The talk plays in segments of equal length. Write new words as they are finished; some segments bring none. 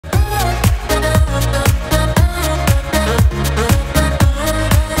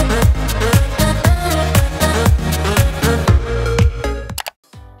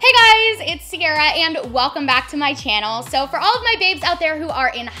welcome back to my channel. So for all of my babes out there who are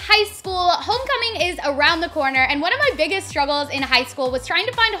in high school, homecoming is around the corner, and one of my biggest struggles in high school was trying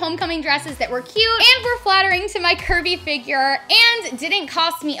to find homecoming dresses that were cute and were flattering to my curvy figure and didn't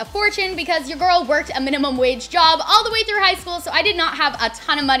cost me a fortune because your girl worked a minimum wage job all the way through high school, so I did not have a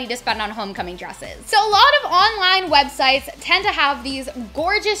ton of money to spend on homecoming dresses. So a lot of online websites tend to have these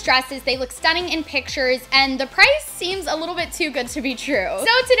gorgeous dresses. They look stunning in pictures, and the price seems a little bit too good to be true.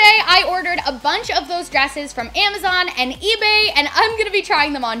 So today I ordered a bunch of those dresses from Amazon and eBay, and I'm gonna be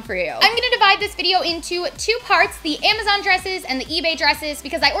trying them on for you. I'm gonna divide this video into two parts, the Amazon dresses and the eBay dresses,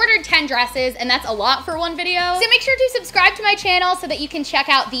 because I ordered 10 dresses and that's a lot for one video. So make sure to subscribe to my channel so that you can check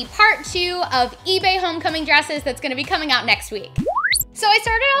out the part 2 of eBay homecoming dresses that's gonna be coming out next week. So I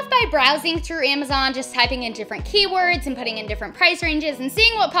started off by browsing through Amazon, just typing in different keywords and putting in different price ranges and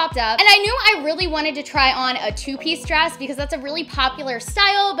seeing what popped up. And I knew I really wanted to try on a two-piece dress because that's a really popular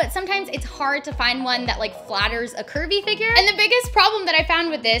style, but sometimes it's hard to find one that like flatters a curvy figure. And the biggest problem that I found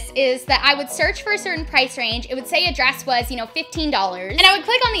with this is that I would search for a certain price range. It would say a dress was, you know, $15. And I would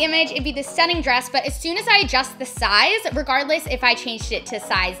click on the image, it'd be this stunning dress, but as soon as I adjust the size, regardless if I changed it to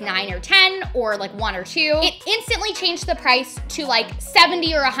size 9 or 10 or like 1 or 2, it instantly changed the price to like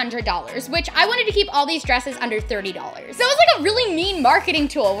 $70 or $100, which I wanted to keep all these dresses under $30. So it was like a really mean marketing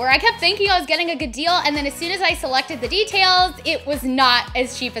tool where I kept thinking I was getting a good deal, and then as soon as I selected the details, it was not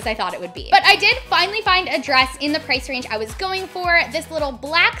as cheap as I thought it would be. But I did finally find a dress in the price range I was going for, this little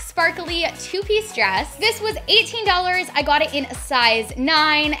black sparkly two-piece dress. This was $18. I got it in a size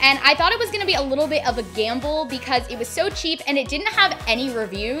 9, and I thought it was gonna be a little bit of a gamble because it was so cheap and it didn't have any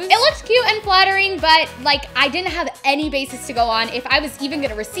reviews. It looked cute and flattering, but like I didn't have any basis to go on if I was even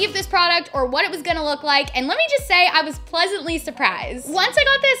gonna receive this product or what it was gonna look like, and let me just say I was pleasantly surprised. Once I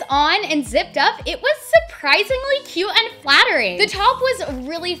got this on and zipped up, it was surprisingly cute and flattering. The top was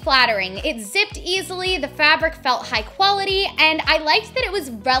really flattering. It zipped easily, the fabric felt high quality, and I liked that it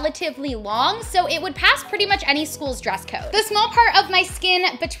was relatively long, so it would pass pretty much any school's dress code. The small part of my skin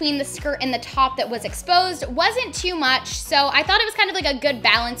between the skirt and the top that was exposed wasn't too much, so I thought it was kind of like a good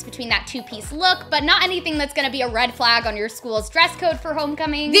balance between that two-piece look, but not anything that's gonna be a red flag on your school's dress code for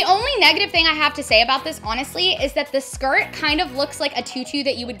homecoming. The only negative thing I have to say about this, honestly, is that the skirt kind of looks like a tutu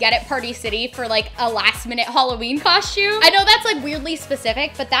that you would get at Party City for like a last-minute Halloween costume. I know that's like weirdly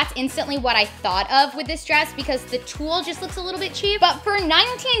specific, but that's instantly what I thought of with this dress because the tulle just looks a little bit cheap. But for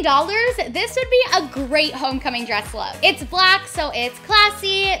 $19, this would be a great homecoming dress look. It's black, so it's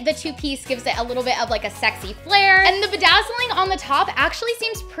classy. The two-piece gives it a little bit of like a sexy flair, and the bedazzling on the top actually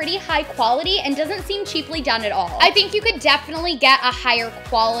seems pretty high quality and doesn't seem cheaply done at all. I think you could definitely get a higher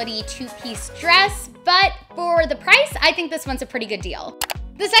quality two-piece dress, but for the price, I think this one's a pretty good deal.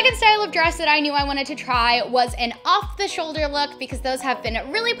 The second style of dress that I knew I wanted to try was an off-the-shoulder look because those have been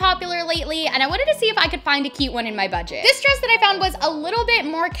really popular lately, and I wanted to see if I could find a cute one in my budget. This dress that I found was a little bit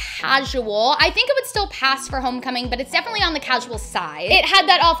more casual. I think it would still pass for homecoming, but it's definitely on the casual side. It had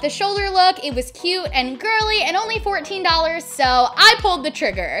that off-the-shoulder look, it was cute and girly, and only $14, so I pulled the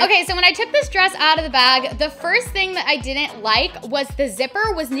trigger. Okay, so when I took this dress out of the bag, the first thing that I didn't like was the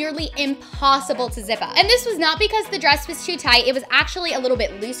zipper was nearly impossible to zip up. And this was not because the dress was too tight, it was actually a little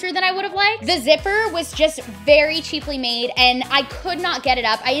bit looser than I would have liked. The zipper was just very cheaply made and I could not get it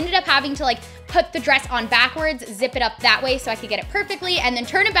up. I ended up having to like put the dress on backwards, zip it up that way so I could get it perfectly, and then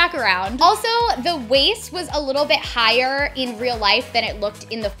turn it back around. Also, the waist was a little bit higher in real life than it looked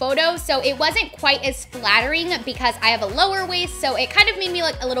in the photo, so it wasn't quite as flattering because I have a lower waist, so it kind of made me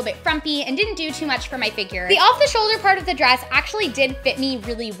look a little bit frumpy and didn't do too much for my figure. The off-the-shoulder part of the dress actually did fit me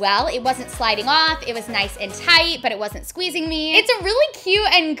really well. It wasn't sliding off, it was nice and tight, but it wasn't squeezing me. It's a really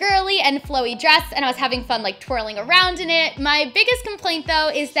cute and girly and flowy dress, and I was having fun like twirling around in it. My biggest complaint though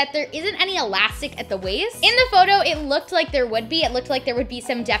is that there isn't any elastic at the waist. In the photo, it looked like there would be. It looked like there would be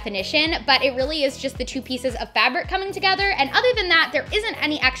some definition, but it really is just the two pieces of fabric coming together, and other than that, there isn't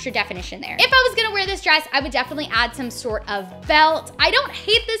any extra definition there. If I was gonna wear this dress, I would definitely add some sort of belt. I don't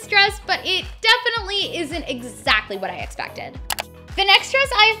hate this dress, but it definitely isn't exactly what I expected. The next dress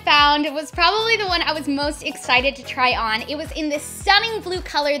I found was probably the one I was most excited to try on. It was in this stunning blue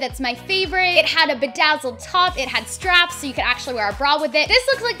color that's my favorite. It had a bedazzled top, it had straps so you could actually wear a bra with it. This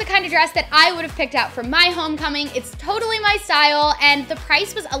looks like the kind of dress that I would have picked out for my homecoming. It's totally my style, and the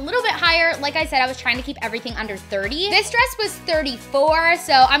price was a little bit higher. Like I said, I was trying to keep everything under 30. This dress was 34,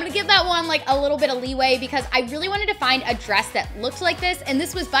 so I'm gonna give that one like a little bit of leeway because I really wanted to find a dress that looked like this, and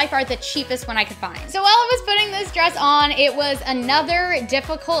this was by far the cheapest one I could find. So while I was putting this dress on, it was enough another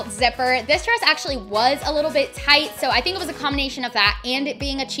difficult zipper. This dress actually was a little bit tight, so I think it was a combination of that and it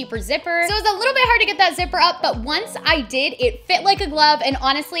being a cheaper zipper. So it was a little bit hard to get that zipper up, but once I did, it fit like a glove, and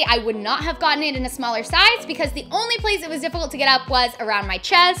honestly, I would not have gotten it in a smaller size because the only place it was difficult to get up was around my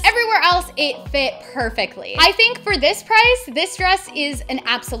chest. Everywhere else, it fit perfectly. I think for this price, this dress is an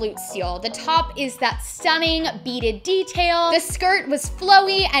absolute steal. The top is that stunning beaded detail. The skirt was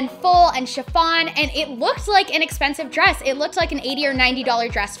flowy and full and chiffon, and it looked like an expensive dress. It looked like an $80 or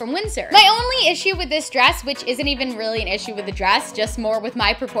 $90 dress from Windsor. My only issue with this dress, which isn't even really an issue with the dress, just more with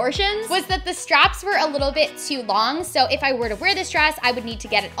my proportions, was that the straps were a little bit too long. So if I were to wear this dress, I would need to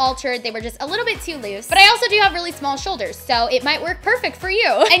get it altered. They were just a little bit too loose, but I also do have really small shoulders, so it might work perfect for you.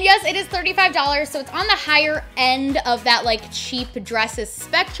 And yes, it is $35, so it's on the higher end of that like cheap dresses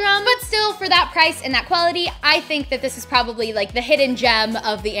spectrum, but still for that price and that quality, I think that this is probably like the hidden gem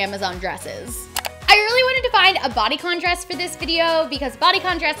of the Amazon dresses. I really wanted to find a bodycon dress for this video because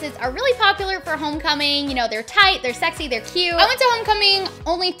bodycon dresses are really popular for homecoming. You know, they're tight, they're sexy, they're cute. I went to homecoming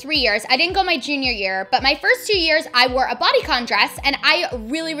only 3 years. I didn't go my junior year, but my first 2 years I wore a bodycon dress and I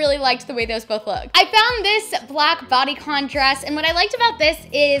really, really liked the way those both looked. I found this black bodycon dress, and what I liked about this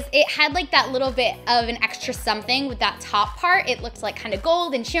is it had like that little bit of an extra something with that top part. It looked like kind of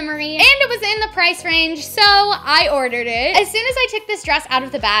gold and shimmery, and it was in the price range, so I ordered it. As soon as I took this dress out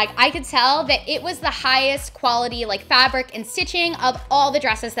of the bag, I could tell that it was the highest quality like fabric and stitching of all the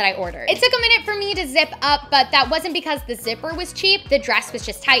dresses that I ordered. It took a minute for me to zip up, but that wasn't because the zipper was cheap. The dress was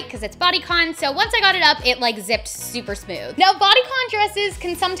just tight because it's bodycon, so once I got it up, it like zipped super smooth. Now, bodycon dresses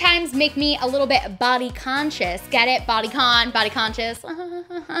can sometimes make me a little bit body conscious. Get it? Bodycon, body conscious. But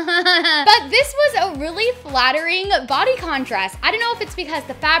this was a really flattering bodycon dress. I don't know if it's because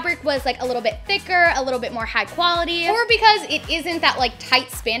the fabric was like a little bit thicker, a little bit more high quality, or because it isn't that like tight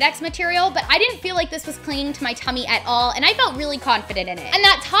spandex material, but I didn't feel like this was clinging to my tummy at all, and I felt really confident in it. And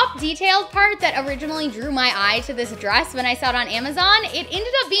that top detailed part that originally drew my eye to this dress when I saw it on Amazon, it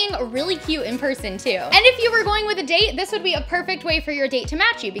ended up being really cute in person too. And if you were going with a date, this would be a perfect way for your date to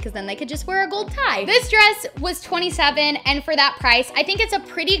match you because then they could just wear a gold tie. This dress was $27, and for that price, I think it's a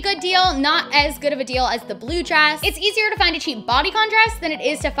pretty good deal. Not as good of a deal as the blue dress. It's easier to find a cheap bodycon dress than it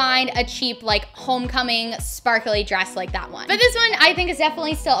is to find a cheap like homecoming sparkly dress like that one. But this one I think is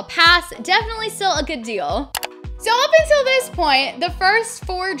definitely still a pass, definitely still a good deal. So up until this point, the first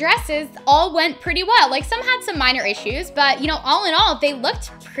 4 dresses all went pretty well. Like some had some minor issues, but you know, all in all, they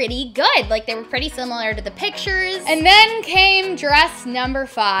looked pretty good. Like they were pretty similar to the pictures. And then came dress number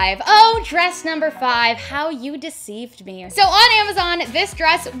 5. Oh, dress number 5, how you deceived me. So on Amazon, this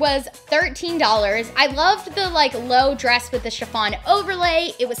dress was $13. I loved the like low dress with the chiffon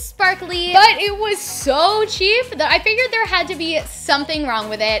overlay. It was sparkly, but it was so cheap that I figured there had to be something wrong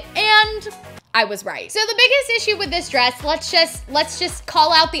with it, and I was right. So the biggest issue with this dress, let's just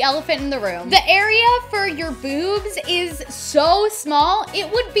call out the elephant in the room. The area for your boobs is so small, it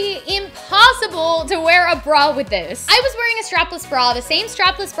would be impossible to wear a bra with this. I was wearing a strapless bra, the same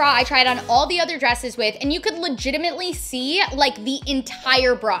strapless bra I tried on all the other dresses with, and you could legitimately see like the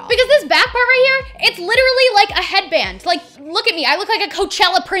entire bra. Because this back part right here, it's literally like a headband. Like, look at me, I look like a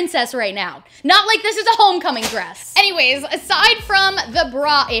Coachella princess right now. Not like this is a homecoming dress. Anyways, aside from the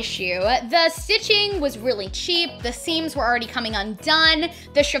bra issue, the stitching was really cheap. The seams were already coming undone.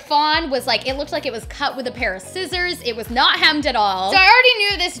 The chiffon was like, it looked like it was cut with a pair of scissors. It was not hemmed at all. So I already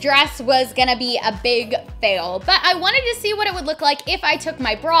knew this dress was gonna be a big fail, but I wanted to see what it would look like if I took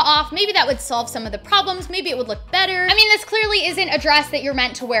my bra off. Maybe that would solve some of the problems. Maybe it would look better. I mean, this clearly isn't a dress that you're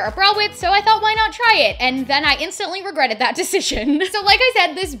meant to wear a bra with, so I thought, why not try it? And then I instantly regretted that decision. So like I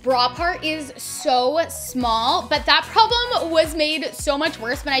said, this bra part is so small, but that problem was made so much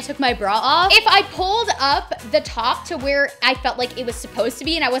worse when I took my bra off. If I pulled up the top to where I felt like it was supposed to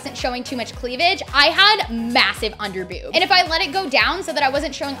be and I wasn't showing too much cleavage, I had massive underboob. And if I let it go down so that I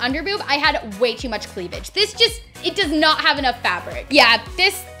wasn't showing underboob, I had way too much cleavage. This just, it does not have enough fabric. Yeah,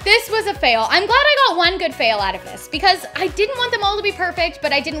 this was a fail. I'm glad I got one good fail out of this because I didn't want them all to be perfect,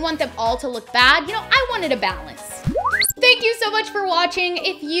 but I didn't want them all to look bad. You know, I wanted a balance. Thank you so much for watching.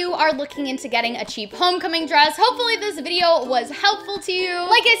 If you are looking into getting a cheap homecoming dress, hopefully this video was helpful to you.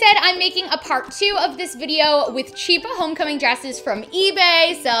 Like I said, I'm making a part 2 of this video with cheap homecoming dresses from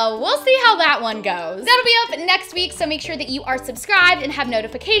eBay, so we'll see how that one goes. That'll be up next week, so make sure that you are subscribed and have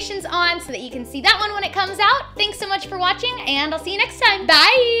notifications on so that you can see that one when it comes out. Thanks so much for watching, and I'll see you next time.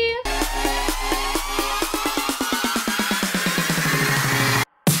 Bye!